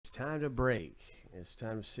time to break. It's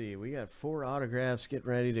time to see. We got 4 autographs getting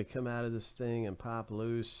ready to come out of this thing and pop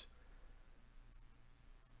loose.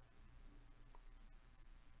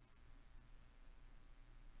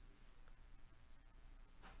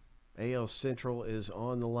 AL Central is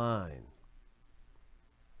on the line.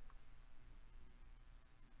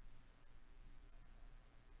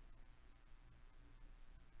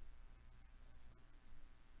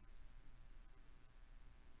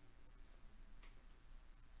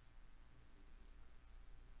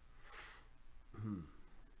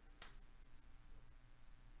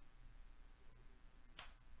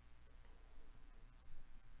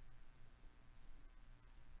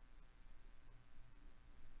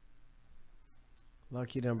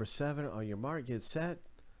 Lucky number 7. On your mark, get set,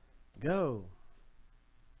 go.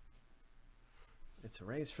 It's a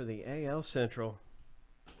race for the AL Central.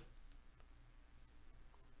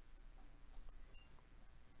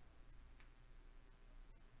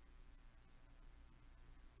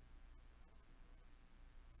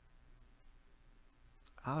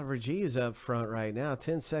 Oliver G is up front right now.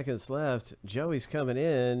 10 seconds left. Joey's coming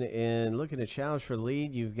in and looking to challenge for the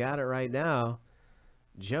lead. You've got it right now.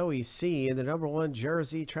 Joey C in the number 1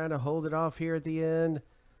 jersey, trying to hold it off here at the end.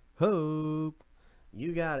 Hope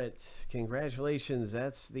you got it. Congratulations.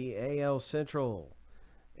 That's the AL Central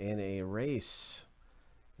in a race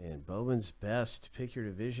in Bowman's Best Pick Your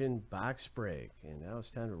Division box break. And now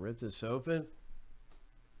it's time to rip this open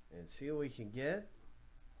and see what we can get.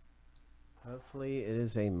 Hopefully it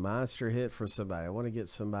is a monster hit for somebody. I want to get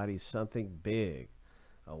somebody something big,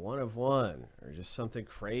 a 1 of 1, or just something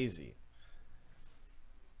crazy.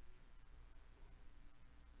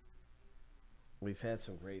 We've had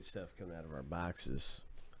some great stuff coming out of our boxes.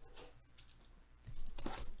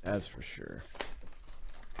 That's for sure.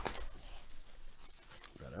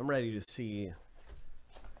 But I'm ready to see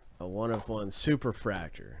a 1 of 1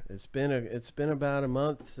 superfractor. It's been about a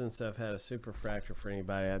month since I've had a superfractor for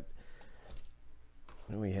anybody.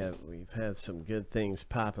 We've had some good things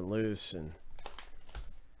popping loose, and I'm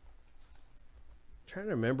trying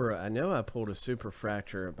to remember. I know I pulled a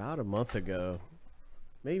superfractor about a month ago.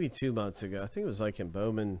 Maybe 2 months ago. I think it was like in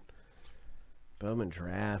Bowman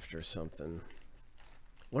Draft or something.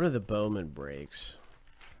 One of the Bowman breaks.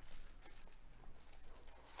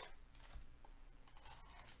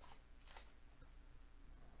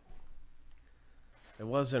 It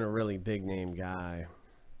wasn't a really big name guy.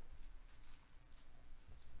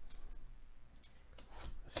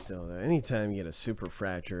 Still though, anytime you get a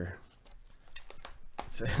superfractor,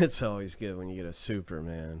 it's always good when you get a super,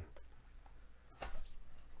 man.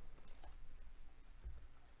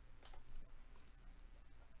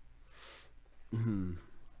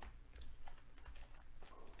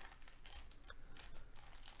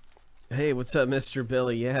 Hey, what's up, Mr.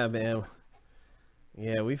 Billy? Yeah, man.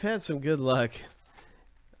 Yeah, we've had some good luck.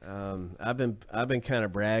 I've been kind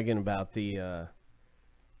of bragging about the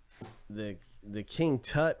King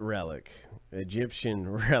Tut relic, Egyptian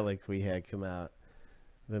relic we had come out.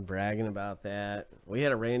 I've been bragging about that. We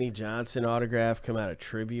had a Randy Johnson autograph come out of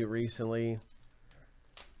Tribute recently.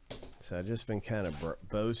 So I've just been kind of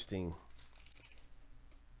boasting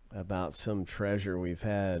about some treasure we've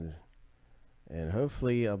had. And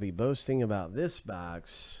hopefully I'll be boasting about this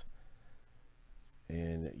box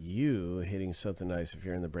and you hitting something nice if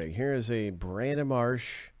you're in the break. Here is a Brandon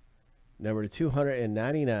Marsh, number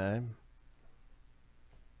 299.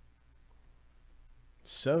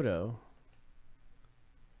 Soto.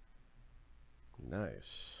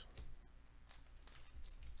 Nice.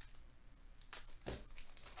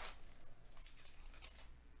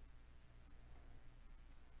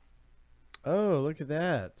 Oh, look at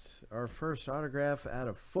that. Our first autograph out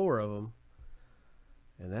of 4 of them.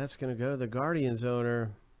 And that's going to go to the Guardians owner.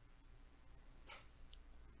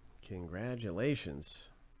 Congratulations.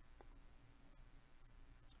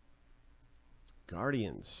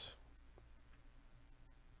 Guardians.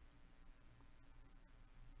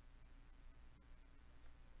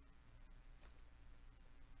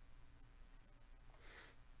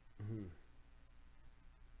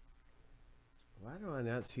 Why do I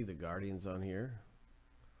not see the Guardians on here?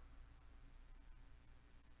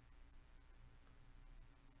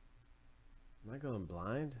 Am I going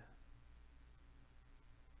blind?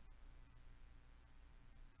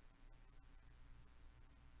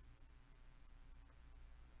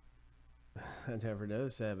 I never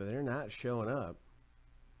noticed that, but they're not showing up.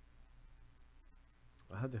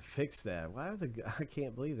 I'll have to fix that. Why are I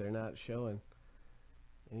can't believe they're not showing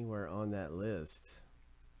anywhere on that list.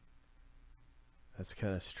 That's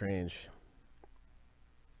kind of strange.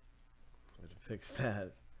 I have to fix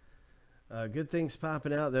that. Good things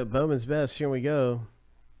popping out though. Bowman's Best. Here we go.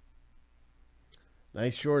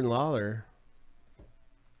 Nice Jordan Lawler.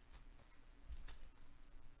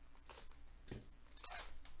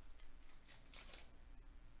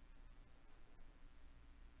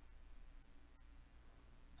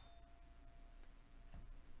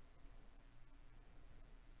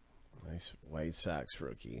 Nice White Sox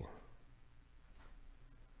rookie.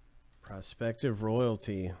 Prospective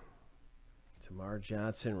royalty. Tamar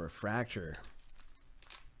Johnson refractor.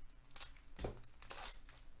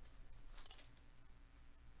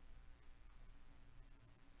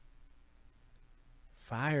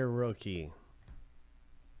 Fire rookie.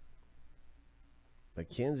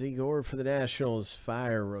 Mackenzie Gore for the Nationals.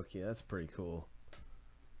 Fire rookie. That's pretty cool.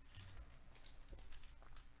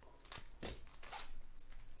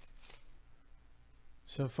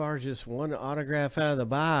 So far, just one autograph out of the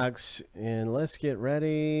box. And let's get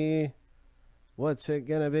ready. What's it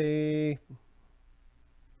going to be?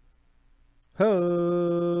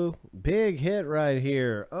 Ho! Big hit right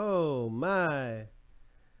here. Oh, my.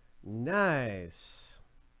 Nice.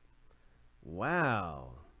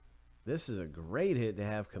 Wow. This is a great hit to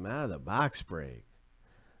have come out of the box break.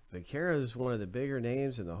 Vaquero is one of the bigger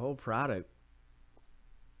names in the whole product.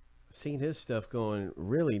 I've seen his stuff going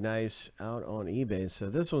really nice out on eBay. So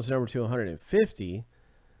this one's number 250.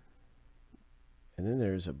 And then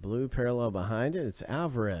there's a blue parallel behind it. It's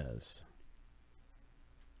Alvarez.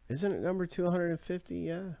 Isn't it number 250?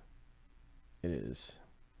 Yeah, it is.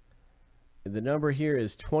 The number here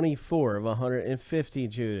is 24 of 150,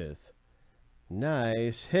 Judith.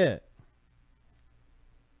 Nice hit.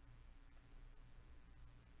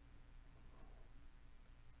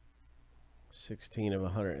 $16 of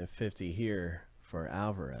 150 here for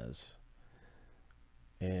Alvarez.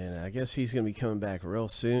 And I guess he's going to be coming back real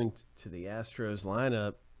soon to the Astros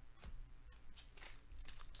lineup.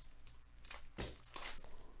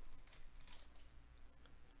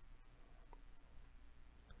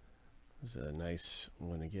 This is a nice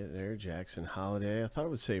one to get there. Jackson Holiday. I thought it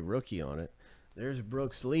would say rookie on it. There's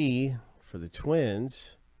Brooks Lee for the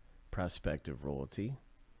Twins. Prospective royalty.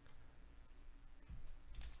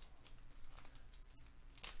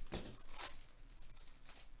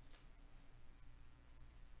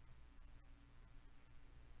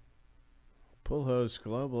 Pujols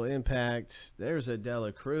Global Impact. There's a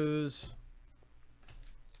Dela Cruz.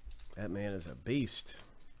 That man is a beast.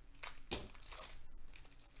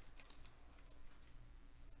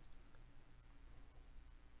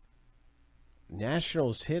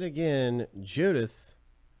 Nationals hit again. Judith.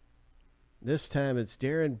 This time it's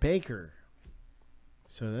Darren Baker.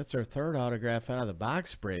 So that's our third autograph out of the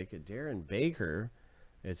box break. A Darren Baker.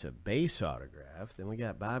 It's a base autograph. Then we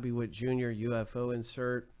got Bobby Witt Jr. UFO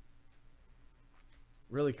insert.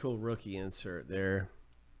 Really cool rookie insert there.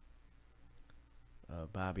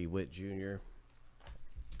 Bobby Witt Jr.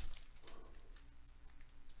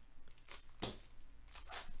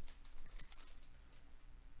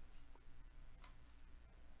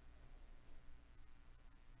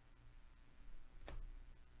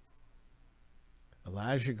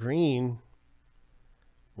 Elijah Green.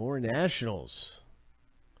 More Nationals.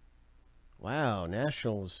 Wow,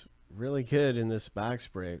 Nationals really good in this box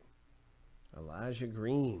break. Elijah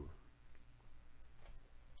Green.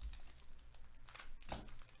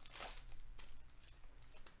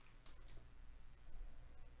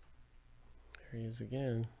 There he is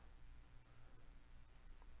again.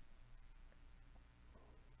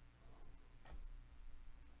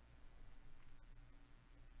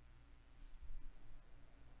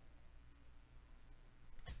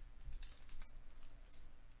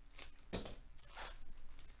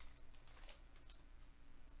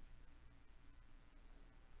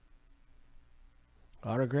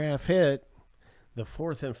 Autograph hit. The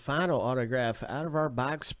fourth and final autograph out of our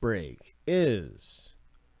box break is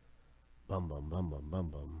bum bum bum bum bum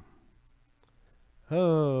bum.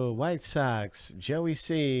 Oh, White Sox, Joey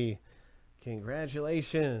C.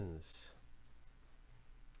 Congratulations.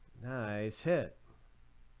 Nice hit.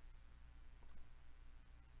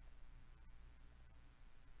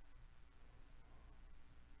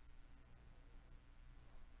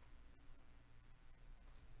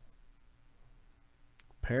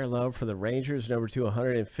 Parallel for the Rangers, number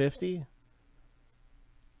 250.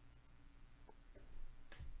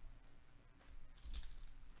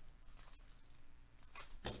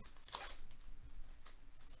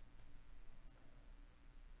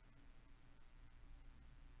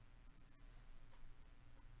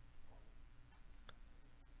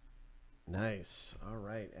 Nice. All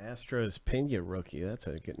right. Astros Pena rookie. That's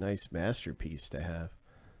a good, nice masterpiece to have.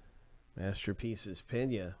 Masterpieces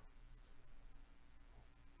Pena.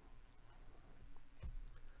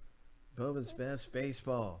 Bowman's Best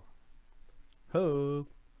Baseball. Ho.